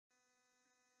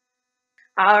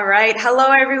All right.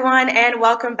 Hello, everyone, and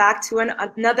welcome back to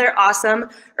another awesome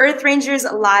Earth Rangers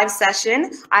live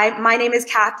session. My name is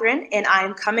Catherine, and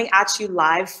I'm coming at you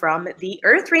live from the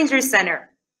Earth Rangers Center.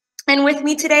 And with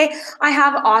me today, I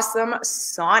have awesome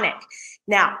Sonic.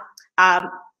 Now,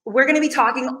 we're going to be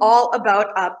talking all about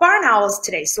barn owls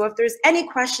today. So if there's any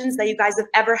questions that you guys have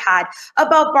ever had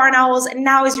about barn owls,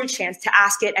 now is your chance to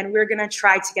ask it, and we're going to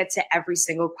try to get to every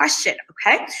single question,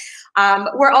 okay?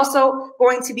 We're also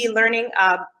going to be learning,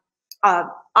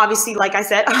 obviously, like I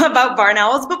said, about barn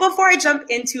owls. But before I jump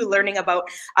into learning about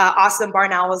awesome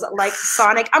barn owls like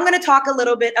Sonic, I'm going to talk a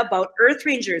little bit about Earth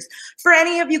Rangers. For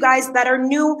any of you guys that are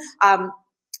new,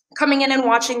 coming in and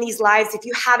watching these lives, if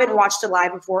you haven't watched a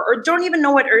live before or don't even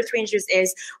know what Earth Rangers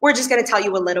is, we're just going to tell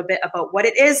you a little bit about what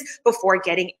it is before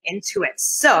getting into it.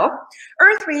 So,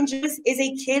 Earth Rangers is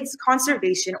a kids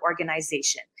conservation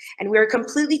organization, and we're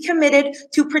completely committed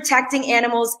to protecting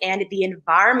animals and the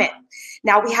environment.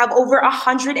 Now, we have over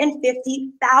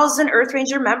 150,000 Earth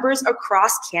Ranger members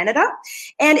across Canada,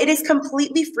 and it is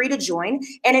completely free to join,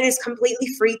 and it is completely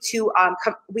free to,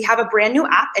 we have a brand new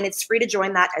app, and it's free to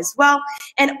join that as well.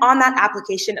 And on that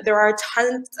application, there are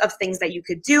tons of things that you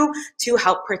could do to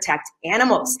help protect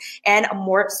animals, and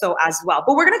more so as well.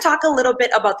 But we're going to talk a little bit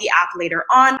about the app later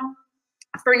on.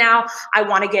 For now, I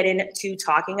want to get into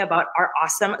talking about our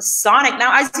awesome Sonic.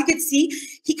 Now, as you can see,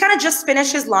 he kind of just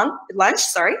finished his lunch,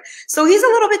 so he's a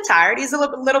little bit tired. He's a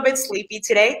little bit sleepy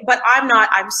today, but I'm not.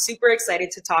 I'm super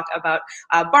excited to talk about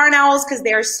barn owls because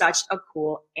they are such a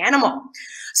cool animal.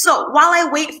 So while I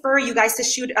wait for you guys to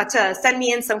send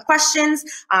me in some questions,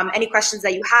 any questions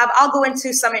that you have, I'll go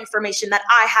into some information that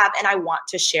I have and I want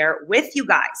to share with you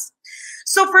guys.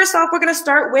 So first off, we're going to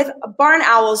start with barn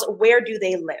owls. Where do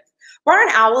they live? Barn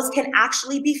owls can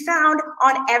actually be found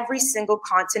on every single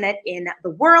continent in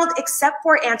the world except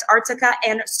for Antarctica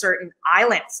and certain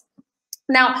islands.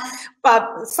 Now,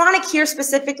 Sonic here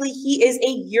specifically, he is a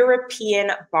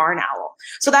European barn owl.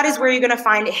 So that is where you're going to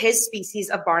find his species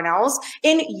of barn owls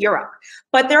in Europe.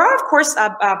 But there are, of course,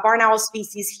 barn owl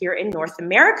species here in North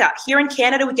America. Here in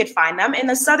Canada, we could find them. In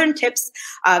the southern tips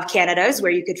of Canada is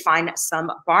where you could find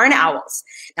some barn owls.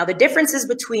 Now, the differences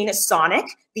between Sonic,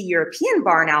 the European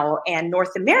barn owl, and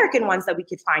North American ones that we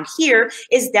could find here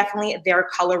is definitely their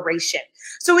coloration.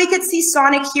 So we could see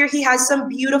Sonic here. He has some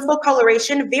beautiful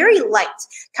coloration, very light,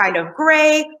 kind of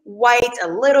gray, white, a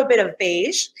little bit of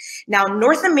beige. Now,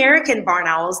 North American barn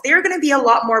owls, they're going to be a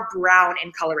lot more brown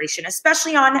in coloration,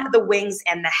 especially on the wings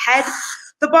and the head.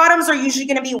 The bottoms are usually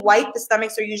going to be white. The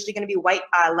stomachs are usually going to be white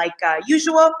like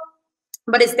usual.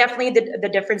 But it's definitely the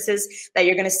differences that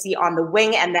you're going to see on the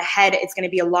wing and the head. It's going to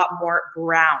be a lot more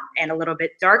brown and a little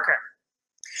bit darker.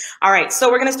 All right,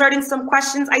 so we're going to start in some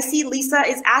questions. I see Lisa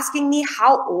is asking me,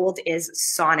 how old is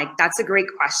Sonic? That's a great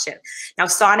question. Now,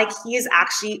 Sonic, he is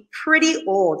actually pretty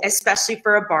old, especially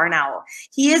for a barn owl.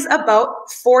 He is about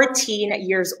 14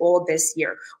 years old this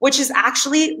year, which is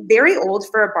actually very old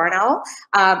for a barn owl.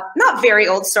 Not very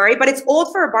old, sorry, but it's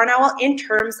old for a barn owl in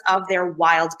terms of their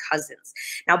wild cousins.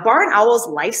 Now, barn owls'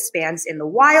 lifespans in the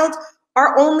wild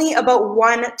are only about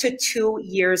 1 to 2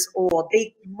 years old.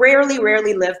 They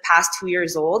rarely live past 2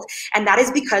 years old, and that is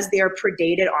because they are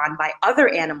predated on by other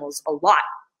animals a lot.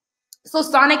 So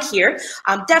Sonic here,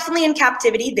 definitely in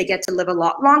captivity, they get to live a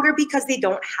lot longer because they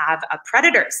don't have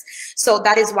predators. So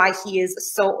that is why he is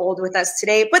so old with us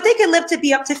today, but they can live to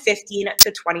be up to 15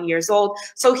 to 20 years old,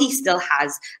 so he still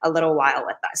has a little while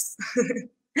with us.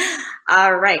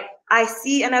 All right. I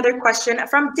see another question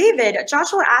from David.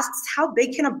 Joshua asks, how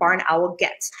big can a barn owl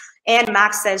get? And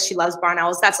Max says she loves barn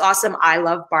owls. That's awesome. I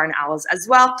love barn owls as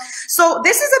well. So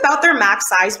this is about their max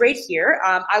size right here.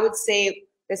 I would say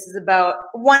this is about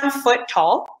 1 foot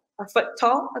tall. A foot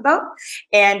tall about,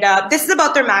 and this is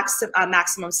about their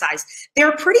maximum size.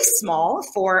 They're pretty small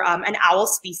for an owl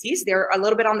species. They're a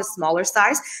little bit on the smaller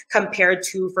size compared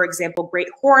to, for example, great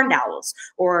horned owls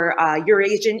or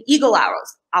Eurasian eagle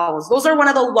owls. Those are one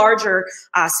of the larger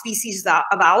species of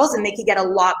owls, and they can get a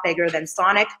lot bigger than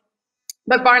Sonic.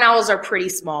 But barn owls are pretty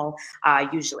small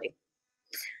usually.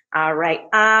 All right.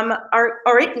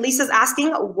 All right. Lisa's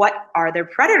asking, what are their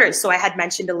predators? So I had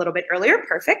mentioned a little bit earlier.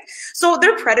 Perfect. So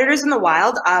their predators in the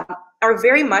wild are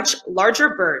very much larger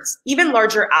birds, even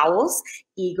larger owls,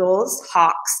 eagles,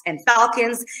 hawks, and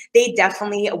falcons. They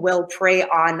definitely will prey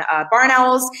on barn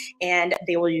owls, and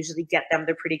they will usually get them.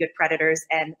 They're pretty good predators,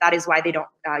 and that is why they don't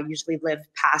usually live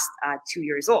past 2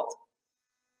 years old.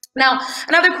 Now,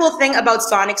 another cool thing about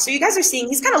Sonic, so you guys are seeing,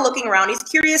 he's kind of looking around. He's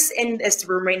curious in this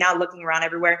room right now, looking around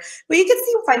everywhere. But you can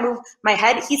see if I move my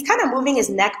head, he's kind of moving his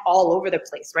neck all over the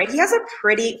place, right? He has a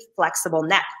pretty flexible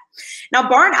neck. Now,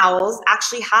 barn owls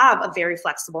actually have a very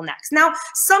flexible neck. Now,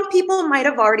 some people might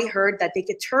have already heard that they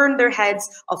could turn their heads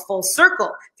a full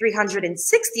circle,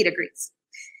 360 degrees.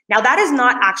 Now, that is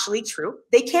not actually true.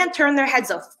 They can't turn their heads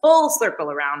a full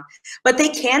circle around, but they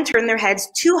can turn their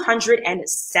heads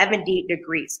 270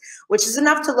 degrees, which is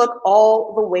enough to look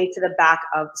all the way to the back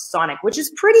of Sonic, which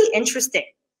is pretty interesting.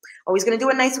 Oh, he's going to do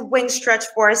a nice wing stretch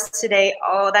for us today.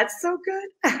 Oh, that's so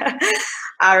good.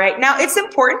 All right. Now, it's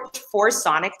important for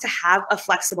Sonic to have a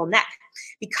flexible neck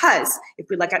because if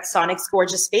we look at Sonic's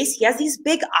gorgeous face, he has these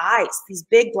big eyes, these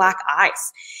big black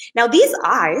eyes. Now, these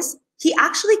eyes, he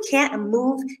actually can't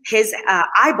move his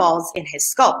eyeballs in his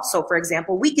skull. So for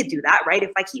example, we could do that, right? If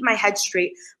I keep my head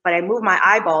straight, but I move my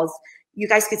eyeballs, you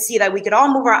guys could see that we could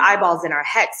all move our eyeballs in our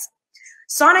heads.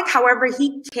 Sonic, however,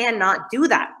 he cannot do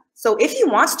that. So if he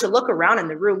wants to look around in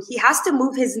the room, he has to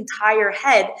move his entire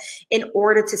head in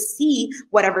order to see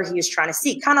whatever he is trying to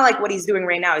see. Kind of like what he's doing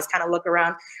right now. He's kind of look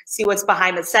around, see what's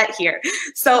behind the set here.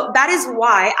 So that is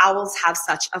why owls have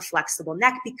such a flexible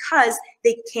neck, because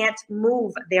they can't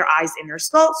move their eyes in their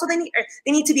skull. So they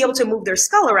need to be able to move their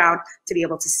skull around to be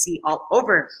able to see all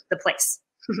over the place.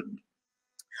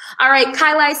 All right,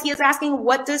 Kyla, he is asking,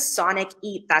 what does Sonic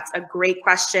eat? That's a great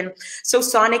question. So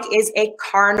Sonic is a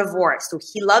carnivore, so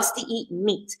he loves to eat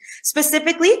meat.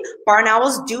 Specifically, barn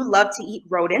owls do love to eat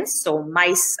rodents, so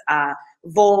mice,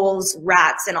 voles,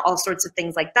 rats, and all sorts of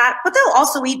things like that. But they'll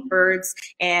also eat birds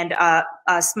and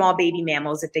small baby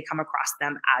mammals if they come across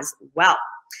them as well.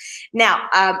 Now,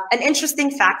 an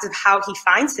interesting fact of how he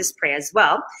finds his prey as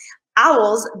well.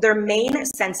 Owls, their main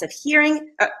sense of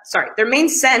hearing, their main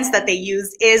sense that they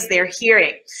use is their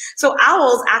hearing. So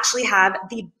owls actually have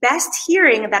the best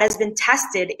hearing that has been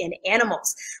tested in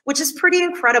animals, which is pretty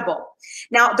incredible.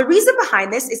 Now, the reason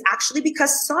behind this is actually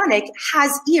because Sonic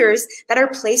has ears that are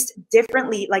placed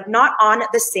differently, like not on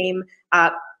the same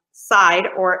side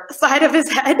of his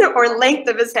head or length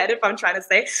of his head, if I'm trying to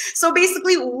say. So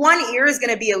basically, one ear is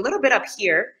going to be a little bit up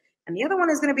here, and the other one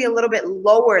is going to be a little bit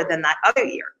lower than that other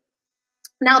ear.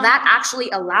 Now that actually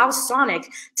allows Sonic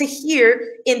to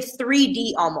hear in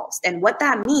 3D almost. And what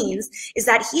that means is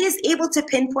that he is able to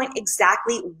pinpoint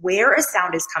exactly where a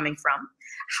sound is coming from,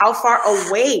 how far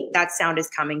away that sound is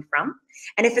coming from,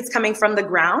 and if it's coming from the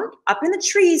ground, up in the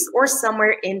trees, or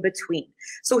somewhere in between.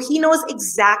 So he knows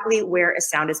exactly where a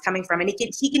sound is coming from. And he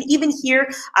can even hear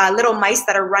little mice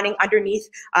that are running underneath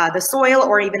the soil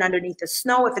or even underneath the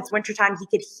snow. If it's wintertime, he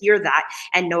could hear that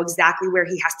and know exactly where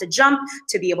he has to jump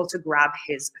to be able to grab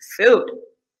his food.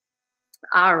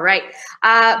 All right.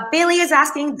 Bailey is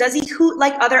asking, does he hoot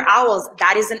like other owls?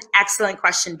 That is an excellent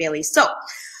question, Bailey. So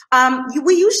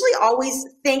we usually always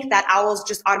think that owls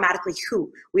just automatically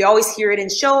hoot. We always hear it in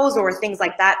shows or things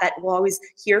like that, that we'll always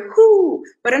hear hoo.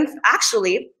 But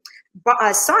actually,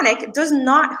 Sonic does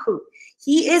not hoot.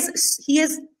 He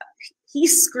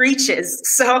screeches.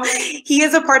 So he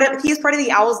is part of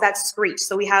the owls that screech.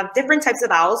 So we have different types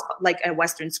of owls, like a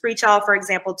Western screech owl, for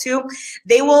example, too.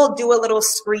 They will do a little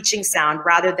screeching sound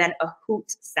rather than a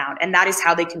hoot sound. And that is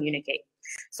how they communicate.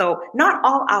 So not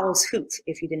all owls hoot,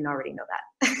 if you didn't already know that.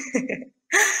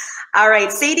 All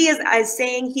right, Sadie is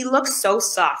saying he looks so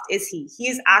soft. Is he? He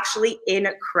is actually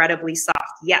incredibly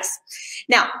soft. Yes.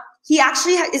 Now, he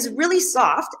actually is really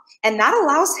soft, and that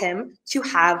allows him to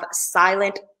have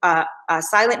silent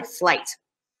flight,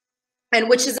 and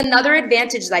which is another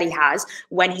advantage that he has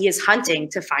when he is hunting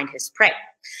to find his prey.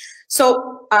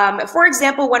 So, for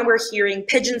example, when we're hearing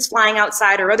pigeons flying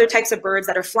outside or other types of birds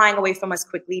that are flying away from us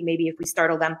quickly, maybe if we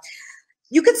startle them,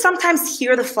 you could sometimes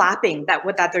hear the flapping that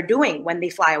they're doing when they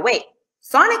fly away.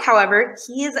 Sonic, however,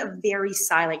 he is very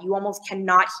silent. You almost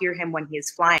cannot hear him when he is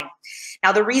flying.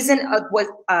 Now, the reason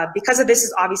because of this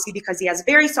is obviously because he has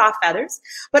very soft feathers,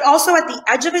 but also at the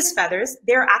edge of his feathers,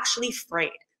 they're actually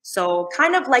frayed. So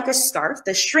kind of like a scarf,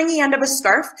 the stringy end of a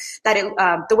scarf,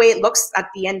 the way it looks at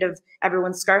the end of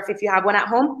everyone's scarf, if you have one at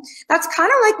home, that's kind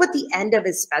of like what the end of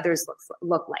his feathers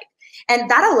look like. And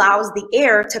that allows the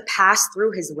air to pass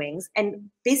through his wings and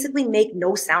basically make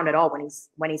no sound at all when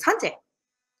he's hunting.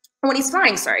 When he's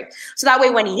flying, sorry. So that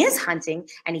way when he is hunting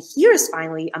and he hears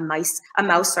finally a mouse,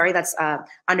 that's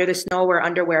under the snow or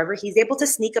under wherever, he's able to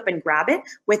sneak up and grab it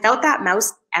without that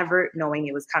mouse ever knowing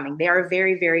it was coming. They are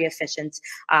very, very efficient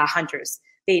hunters.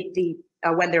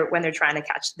 When they're trying to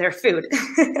catch their food.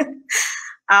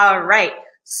 All right.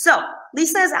 So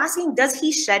Lisa is asking, does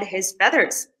he shed his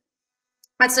feathers?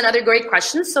 That's another great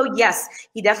question. So yes,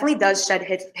 he definitely does shed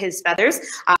his feathers.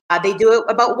 They do it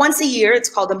about once a year. It's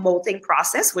called a molting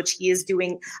process, which he is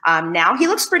doing now. He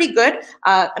looks pretty good.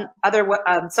 Some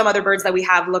other birds that we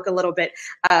have look a little bit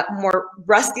more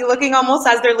rusty looking almost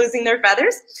as they're losing their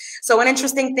feathers. So an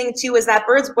interesting thing too is that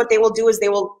birds, what they will do is they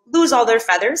will lose all their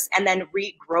feathers and then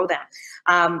regrow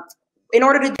them. In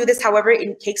order to do this, however,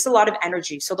 it takes a lot of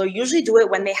energy. So they'll usually do it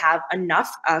when they have enough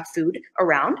food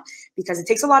around, because it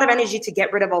takes a lot of energy to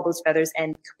get rid of all those feathers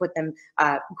and put them,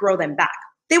 grow them back.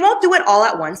 They won't do it all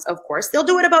at once, of course. They'll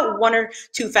do it about 1 or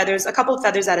 2 feathers, a couple of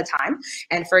feathers at a time.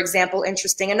 And for example,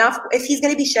 interesting enough, if he's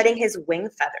going to be shedding his wing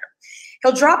feather,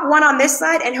 he'll drop one on this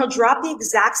side and he'll drop the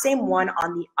exact same one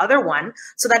on the other one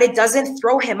so that it doesn't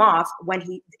throw him off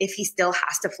if he still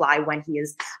has to fly when he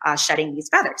is shedding these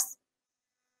feathers.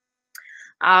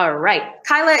 All right,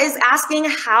 Kyla is asking,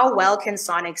 how well can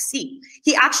Sonic see?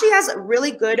 He actually has really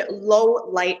good low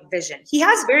light vision. He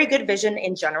has very good vision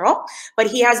in general, but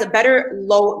he has a better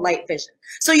low light vision.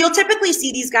 So you'll typically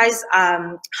see these guys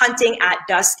hunting at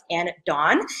dusk and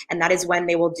dawn, and that is when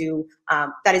they will do,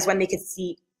 that is when they can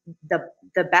see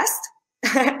the best.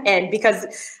 And because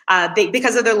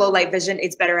of their low light vision,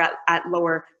 it's better at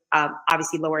lower,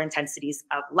 obviously lower intensities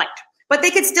of light. But they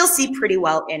can still see pretty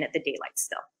well in the daylight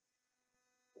still.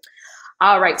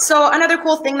 All right, so another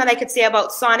cool thing that I could say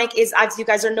about Sonic is, as you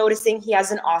guys are noticing, he has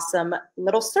an awesome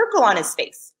little circle on his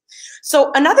face.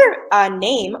 So another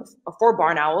name for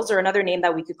barn owls, or another name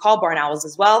that we could call barn owls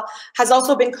as well, has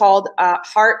also been called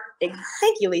heart.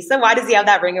 Thank you, Lisa. Why does he have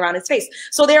that ring around his face?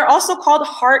 So they are also called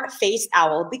heart-faced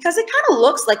owl because it kind of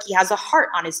looks like he has a heart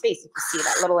on his face. You can see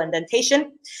that little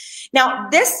indentation. Now,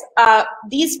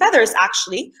 these feathers,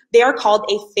 actually, they are called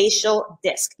a facial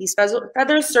disc. These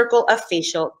feathers circle a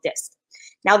facial disc.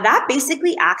 Now that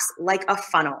basically acts like a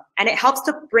funnel, and it helps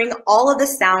to bring all of the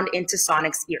sound into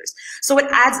Sonic's ears. So it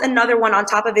adds another one on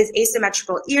top of his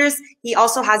asymmetrical ears. He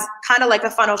also has kind of like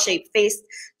a funnel shaped face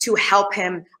to help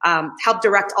him, help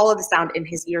direct all of the sound in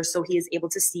his ears so he is able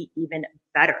to see even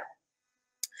better.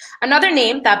 Another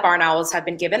name that barn owls have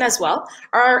been given as well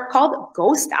are called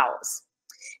ghost owls.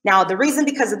 Now, the reason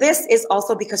because of this is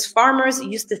also because farmers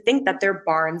used to think that their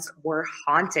barns were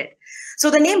haunted. So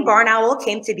the name barn owl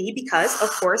came to be because, of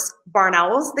course, barn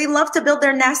owls, they love to build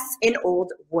their nests in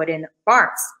old wooden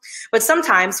barns. But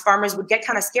sometimes farmers would get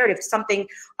kind of scared if something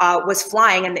was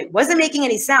flying and it wasn't making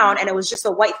any sound and it was just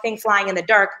a white thing flying in the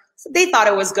dark. So they thought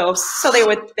it was ghosts. So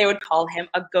they would call him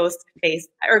a ghost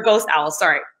owl,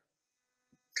 sorry.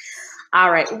 All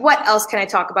right, what else can I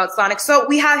talk about Sonic? So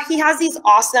he has these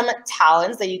awesome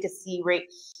talons that you can see right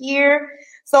here.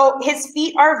 So his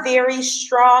feet are very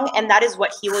strong, and that is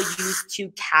what he will use to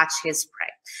catch his prey.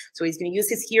 So he's going to use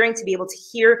his hearing to be able to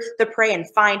hear the prey and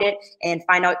find it and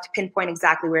find out to pinpoint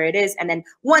exactly where it is. And then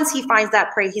once he finds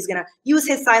that prey, he's going to use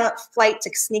his silent flight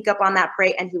to sneak up on that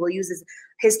prey, and he will use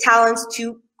his talons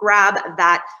to grab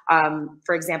that,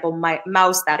 for example,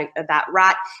 mouse, that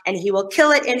rat, and he will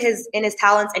kill it in his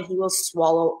talons, and he will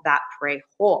swallow that prey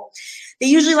whole. They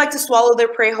usually like to swallow their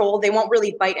prey whole. They won't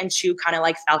really bite and chew, kind of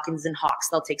like falcons and hawks.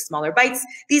 They'll take smaller bites.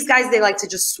 These guys, they like to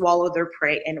just swallow their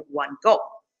prey in one go.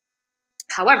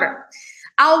 However,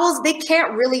 owls, they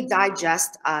can't really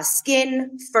digest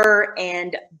skin, fur,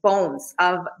 and bones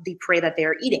of the prey that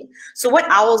they're eating. So what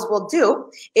owls will do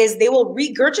is they will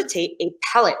regurgitate a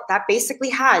pellet that basically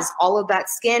has all of that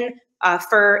skin,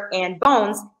 fur, and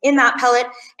bones in that pellet,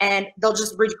 and they'll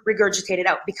just regurgitate it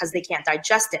out because they can't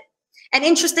digest it. And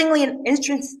interestingly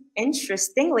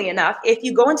enough, if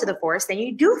you go into the forest and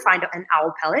you do find an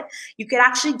owl pellet, you could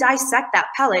actually dissect that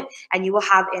pellet, and you will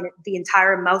have the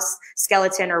entire mouse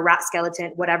skeleton or rat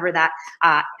skeleton, whatever that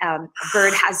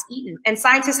bird has eaten. And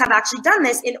scientists have actually done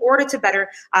this in order to better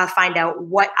find out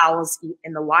what owls eat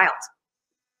in the wild.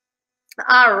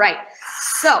 All right,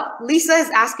 so Lisa is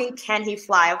asking, can he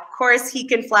fly? Of course he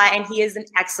can fly, and he is an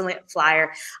excellent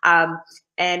flyer.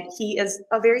 And he is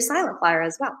a very silent flyer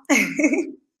as well.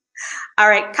 All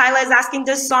right, Kyla is asking,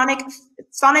 do Sonic's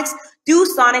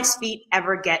feet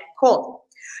ever get cold?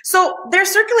 So their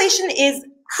circulation is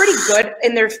pretty good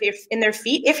in their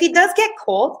feet. If he does get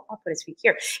cold, I'll put his feet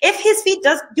here. If his feet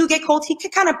do get cold, he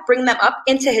could kind of bring them up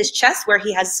into his chest where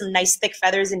he has some nice thick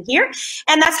feathers in here.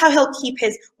 And that's how he'll keep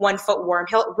his one foot warm.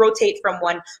 He'll rotate from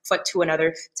one foot to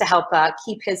another to help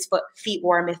keep his feet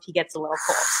warm if he gets a little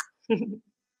cold.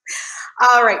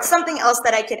 All right, something else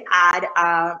that I could add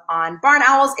on barn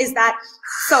owls is that,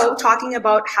 so talking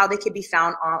about how they could be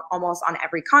found almost on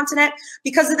every continent,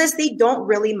 because of this, they don't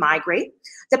really migrate.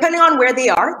 Depending on where they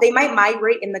are, they might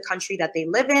migrate in the country that they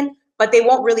live in, but they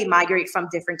won't really migrate from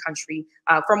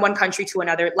from one country to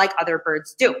another like other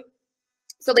birds do.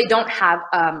 So they don't have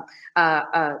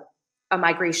a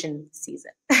migration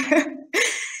season.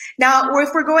 Now, if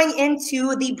we're going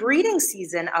into the breeding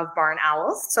season of barn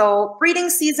owls, so breeding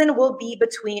season will be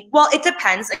between, well, it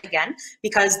depends again,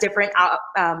 because different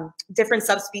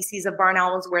subspecies of barn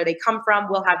owls, where they come from,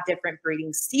 will have different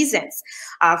breeding seasons.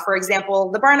 For example,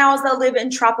 the barn owls that live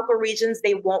in tropical regions,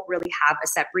 they won't really have a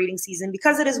set breeding season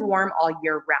because it is warm all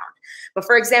year round. But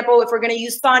for example, if we're going to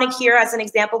use Sonic here as an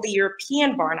example, the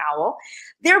European barn owl,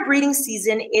 their breeding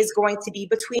season is going to be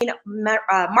between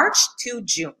March to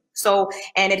June. So,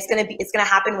 and it's gonna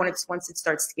happen once it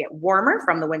starts to get warmer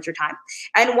from the winter time,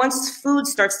 and once food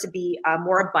starts to be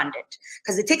more abundant,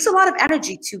 because it takes a lot of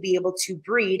energy to be able to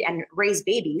breed and raise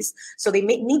babies. So they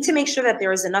need to make sure that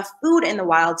there is enough food in the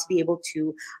wild to be able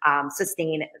to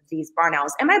sustain these barn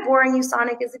owls. Am I boring you,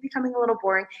 Sonic? Is it becoming a little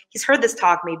boring? He's heard this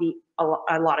talk maybe a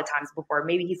lot of times before.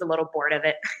 Maybe he's a little bored of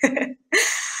it.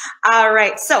 All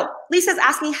right. So Lisa's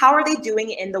asking, how are they doing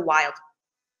in the wild?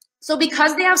 So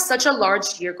because they have such a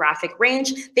large geographic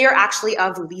range, they are actually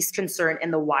of least concern in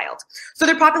the wild. So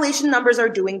their population numbers are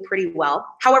doing pretty well.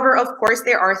 However, of course,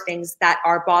 there are things that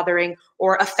are bothering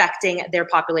or affecting their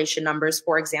population numbers.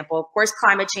 For example, of course,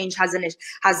 climate change has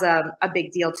a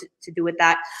big deal to do with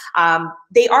that.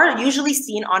 They are usually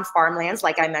seen on farmlands,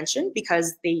 like I mentioned,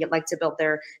 because they like to build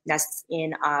their nests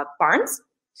in barns.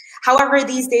 However,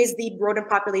 these days, the rodent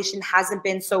population hasn't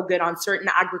been so good on certain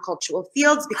agricultural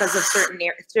fields because of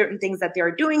certain things that they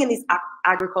are doing in these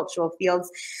agricultural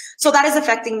fields. So that is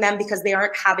affecting them because they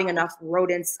aren't having enough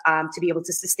rodents to be able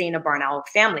to sustain a barn owl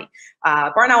family.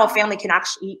 Barn owl family can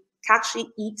actually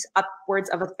eat upwards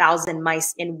of 1,000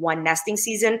 mice in one nesting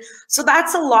season. So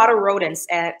that's a lot of rodents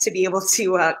to be able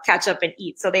to catch up and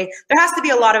eat. So there has to be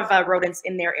a lot of rodents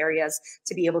in their areas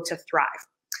to be able to thrive.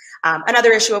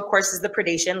 Another issue, of course, is the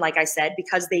predation, like I said,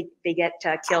 because they get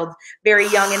killed very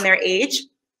young in their age.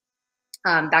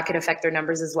 That could affect their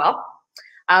numbers as well.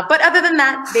 But other than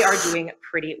that, they are doing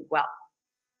pretty well.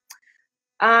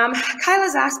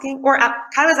 Kyla's asking,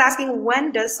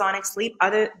 when does Sonic sleep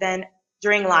other than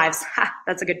during lives?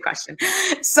 That's a good question.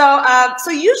 So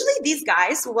usually these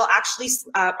guys will actually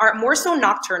are more so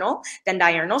nocturnal than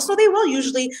diurnal. So they will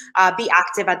usually be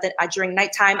active during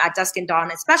nighttime, at dusk and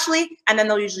dawn especially, and then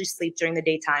they'll usually sleep during the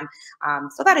daytime.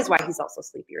 So that is why he's also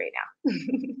sleepy right now.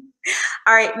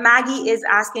 All right, Maggie is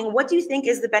asking, what do you think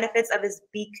is the benefits of his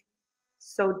beak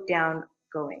so down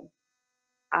going?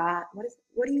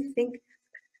 What do you think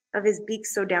of his beak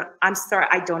so down? I'm sorry,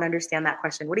 I don't understand that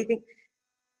question. What do you think?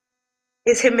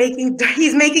 He's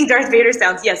making Darth Vader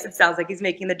sounds. Yes, it sounds like he's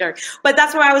making the Darth. But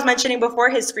that's what I was mentioning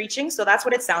before, his screeching. So that's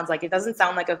what it sounds like. It doesn't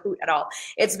sound like a hoot at all.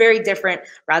 It's very different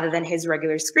rather than his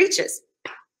regular screeches.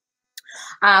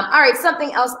 All right,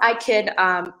 something else I could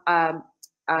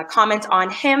comment on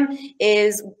him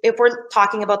is, if we're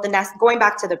talking about the nest, going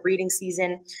back to the breeding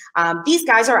season, these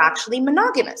guys are actually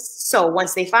monogamous. So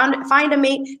once they find a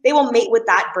mate, they will mate with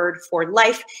that bird for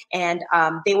life, and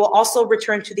they will also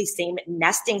return to the same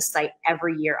nesting site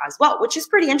every year as well, which is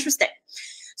pretty interesting.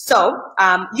 So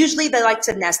usually they like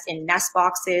to nest in nest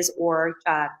boxes or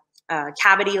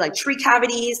cavity, like tree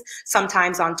cavities,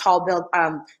 sometimes on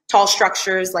tall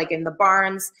structures like in the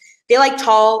barns. They like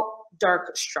tall,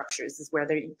 dark structures is where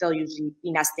they'll usually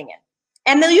be nesting in.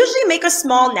 And they'll usually make a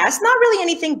small nest, not really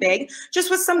anything big,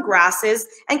 just with some grasses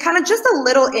and kind of just a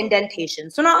little indentation.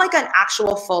 So not like an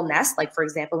actual full nest, like for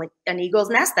example, like an eagle's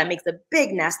nest that makes a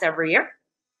big nest every year.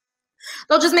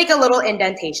 They'll just make a little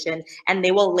indentation and they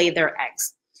will lay their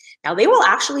eggs. Now they will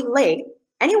actually lay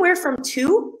anywhere from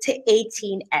 2 to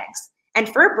 18 eggs. And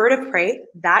for a bird of prey,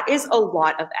 that is a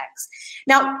lot of eggs.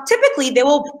 Now, typically they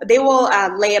will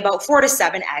lay about 4 to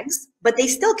 7 eggs, but they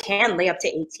still can lay up to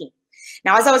 18.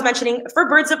 Now, as I was mentioning, for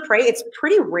birds of prey, it's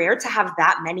pretty rare to have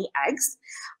that many eggs.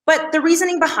 But the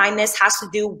reasoning behind this has to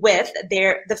do with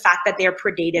the fact that they're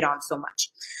predated on so much.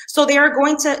 So they are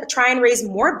going to try and raise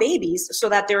more babies so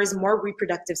that there is more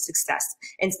reproductive success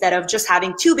instead of just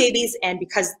having 2 babies. And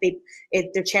because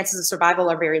their chances of survival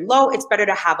are very low, it's better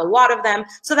to have a lot of them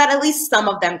so that at least some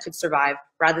of them could survive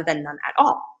rather than none at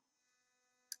all.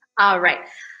 All right.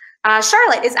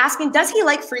 Charlotte is asking, does he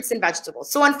like fruits and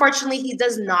vegetables? So unfortunately, he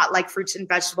does not like fruits and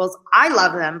vegetables. I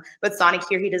love them, but Sonic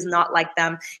here, he does not like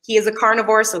them. He is a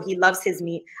carnivore, so he loves his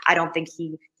meat. I don't think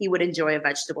he would enjoy a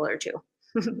vegetable or two.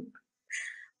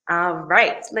 All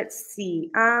right, let's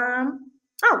see. Oh,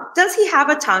 does he have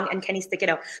a tongue and can he stick it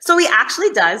out? So he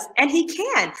actually does, and he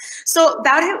can. So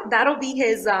that'll be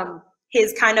his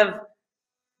kind of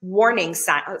warning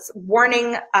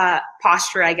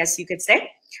posture, I guess you could say.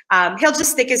 He'll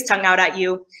just stick his tongue out at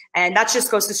you, and that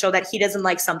just goes to show that he doesn't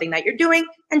like something that you're doing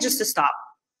and just to stop.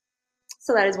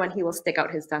 So that is when he will stick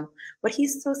out his tongue. But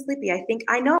he's so sleepy.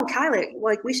 I know, Kyla,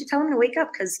 like we should tell him to wake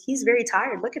up because he's very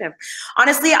tired. Look at him.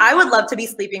 Honestly, I would love to be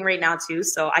sleeping right now too,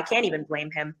 so I can't even blame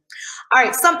him. All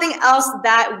right, something else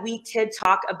that we could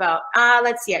talk about.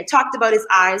 Let's see, I talked about his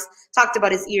eyes, talked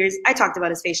about his ears, I talked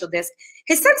about his facial disc.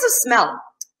 His sense of smell.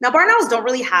 Now, barn owls don't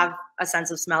really have a sense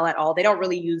of smell at all. They don't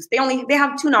really use, they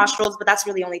have 2 nostrils, but that's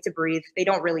really only to breathe. They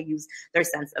don't really use their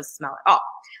sense of smell at all.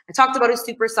 I talked about his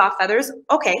super soft feathers.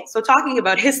 Okay, so talking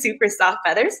about his super soft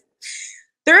feathers,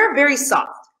 they're very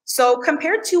soft. So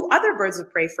compared to other birds of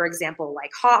prey, for example,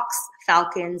 like hawks,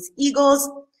 falcons, eagles,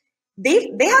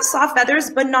 they have soft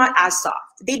feathers, but not as soft.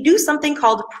 They do something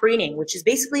called preening, which is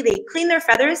basically they clean their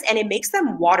feathers and it makes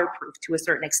them waterproof to a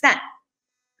certain extent,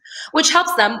 which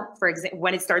helps them, for example,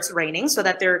 when it starts raining, so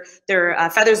that their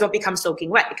feathers don't become soaking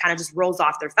wet. It kind of just rolls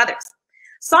off their feathers.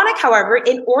 Sonic, however,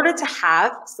 in order to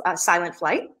have silent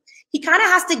flight, he kind of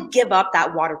has to give up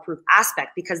that waterproof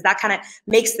aspect because that kind of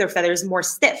makes their feathers more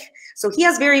stiff. So he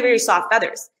has very, very soft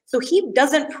feathers. So he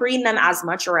doesn't preen them as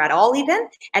much or at all even,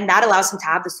 and that allows him to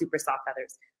have the super soft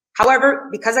feathers. However,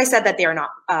 because I said that they are not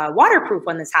waterproof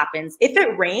when this happens, if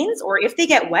it rains or if they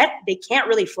get wet, they can't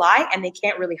really fly and they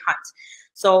can't really hunt.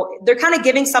 So they're kind of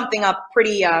giving something up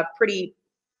pretty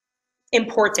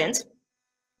important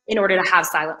in order to have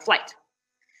silent flight.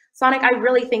 Sonic, I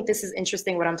really think this is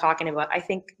interesting what I'm talking about. I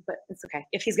think, but it's okay.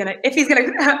 If he's gonna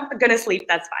gonna sleep,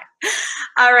 that's fine.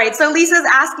 All right. So Lisa's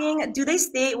asking, do they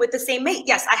stay with the same mate?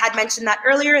 Yes, I had mentioned that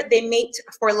earlier. They mate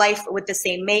for life with the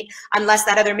same mate. Unless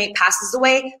that other mate passes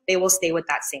away, they will stay with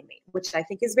that same mate, which I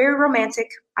think is very romantic.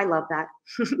 I love that.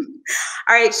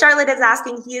 All right. Charlotte is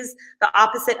asking, he is the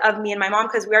opposite of me and my mom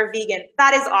because we are vegan.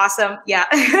 That is awesome. Yeah.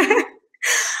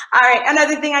 All right.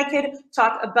 Another thing I could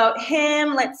talk about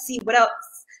him. Let's see what else.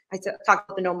 I talked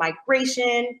about the no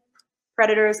migration,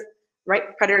 predators,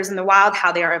 right? Predators in the wild, how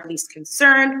they are of least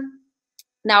concern.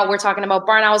 Now we're talking about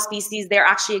barn owl species. There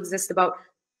actually exist about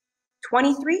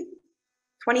 23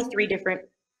 different,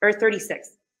 or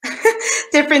 36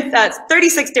 different,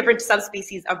 36 different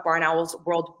subspecies of barn owls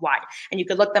worldwide. And you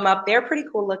could look them up. They're pretty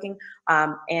cool looking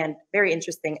and very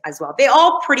interesting as well. They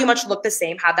all pretty much look the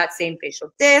same, have that same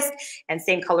facial disc and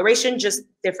same coloration, just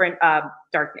different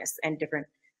darkness and different.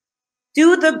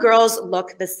 Do the girls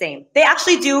look the same? They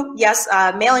actually do. Yes,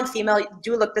 male and female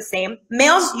do look the same.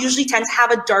 Males usually tend to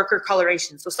have a darker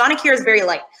coloration. So Sonic here is very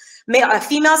light.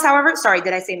 Females, however, sorry,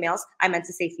 did I say males? I meant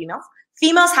to say females.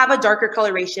 Females have a darker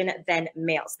coloration than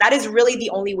males. That is really the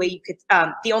only way you could,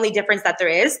 the only difference that there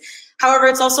is. However,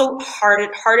 it's also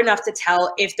hard enough to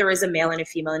tell if there is a male and a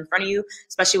female in front of you,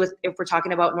 especially if we're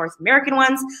talking about North American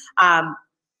ones,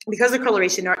 because the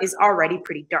coloration is already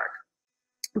pretty dark.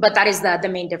 But that is the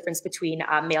main difference between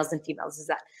males and females, is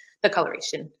that the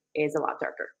coloration is a lot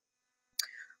darker.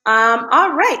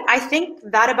 All right, I think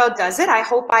that about does it. I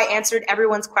hope I answered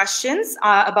everyone's questions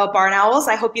about barn owls.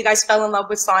 I hope you guys fell in love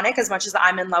with Sonic as much as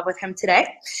I'm in love with him today.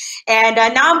 And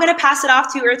now I'm gonna pass it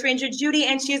off to Earth Ranger Judy,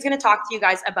 and she's gonna talk to you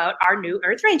guys about our new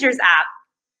Earth Rangers app.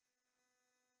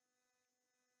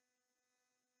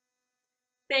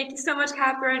 Thank you so much,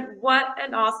 Catherine. What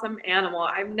an awesome animal.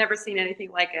 I've never seen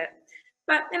anything like it.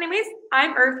 But anyways,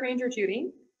 I'm Earth Ranger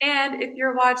Judy, and if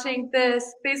you're watching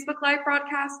this Facebook Live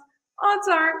broadcast, odds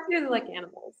are you like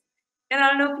animals. And I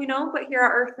don't know if you know, but here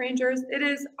at Earth Rangers, it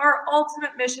is our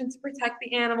ultimate mission to protect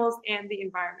the animals and the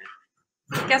environment.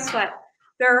 Guess what?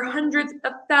 There are hundreds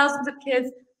of thousands of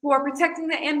kids who are protecting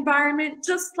the environment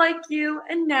just like you,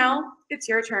 and now it's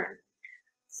your turn.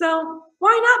 So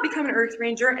why not become an Earth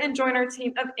Ranger and join our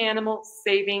team of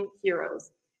animal-saving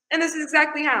heroes? And this is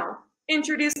exactly how.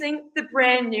 Introducing the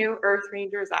brand new Earth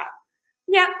Rangers app.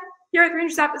 Yeah, the Earth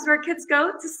Rangers app is where kids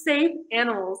go to save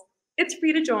animals. It's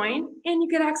free to join, and you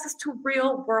get access to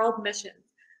real-world missions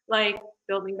like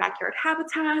building backyard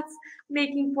habitats,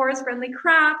 making forest-friendly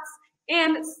crafts,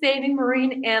 and saving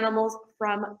marine animals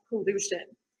from pollution.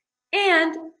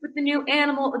 And with the new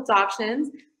animal adoptions,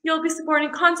 you'll be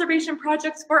supporting conservation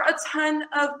projects for a ton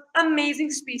of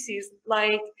amazing species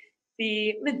like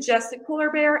the majestic polar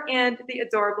bear and the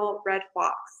adorable red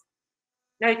fox.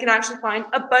 Now you can actually find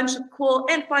a bunch of cool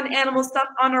and fun animal stuff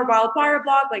on our Wildfire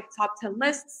blog, like top 10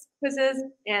 lists, quizzes,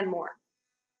 and more.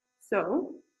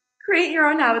 So create your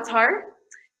own avatar,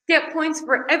 get points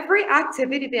for every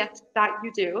activity that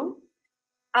you do,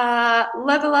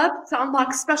 level up to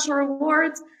unlock special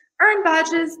rewards, earn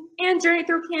badges, and journey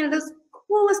through Canada's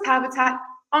coolest habitat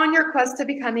on your quest to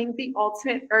becoming the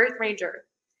ultimate Earth Ranger.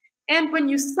 And when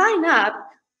you sign up,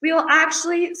 we'll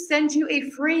actually send you a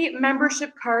free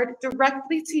membership card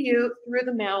directly to you through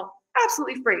the mail,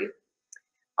 absolutely free.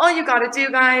 All you gotta do,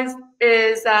 guys,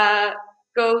 is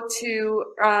go to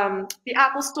the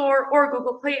Apple Store or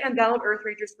Google Play and download Earth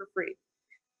Rangers for free.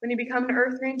 When you become an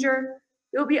Earth Ranger,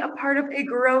 you'll be a part of a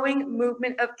growing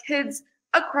movement of kids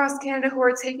across Canada who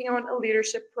are taking on a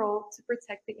leadership role to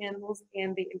protect the animals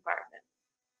and the environment.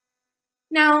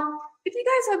 Now, if you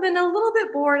guys have been a little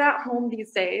bit bored at home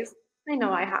these days, I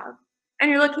know I have, and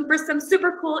you're looking for some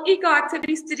super cool eco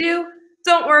activities to do,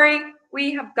 don't worry,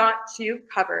 we have got you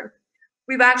covered.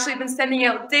 We've actually been sending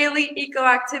out daily eco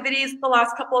activities the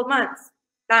last couple of months.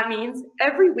 That means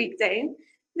every weekday,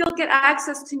 you'll get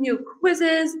access to new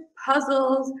quizzes,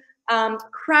 puzzles,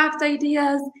 craft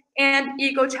ideas, and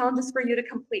eco challenges for you to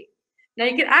complete. Now,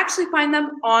 you can actually find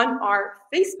them on our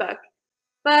Facebook,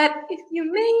 but if you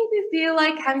maybe feel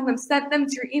like having them sent them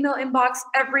to your email inbox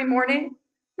every morning,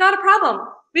 not a problem.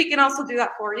 We can also do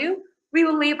that for you. We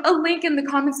will leave a link in the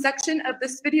comments section of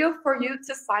this video for you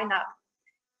to sign up.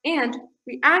 And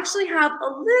we actually have a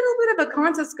little bit of a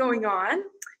contest going on.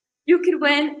 You could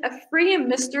win a free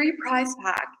mystery prize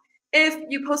pack if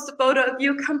you post a photo of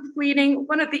you completing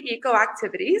one of the eco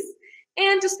activities.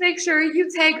 And just make sure you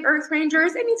tag Earth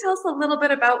Rangers and you tell us a little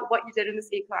bit about what you did in this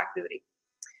eco activity.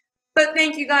 But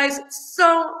thank you guys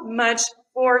so much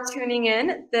for tuning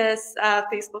in this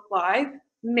Facebook Live.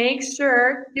 Make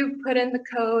sure you put in the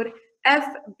code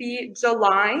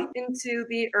FBJULY into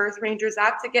the Earth Rangers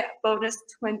app to get bonus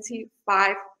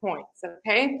 25 points,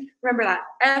 okay? Remember that,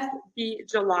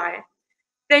 FBJULY.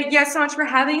 Thank you guys so much for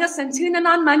having us, and tune in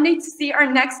on Monday to see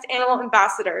our next animal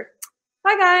ambassador.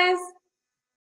 Bye, guys.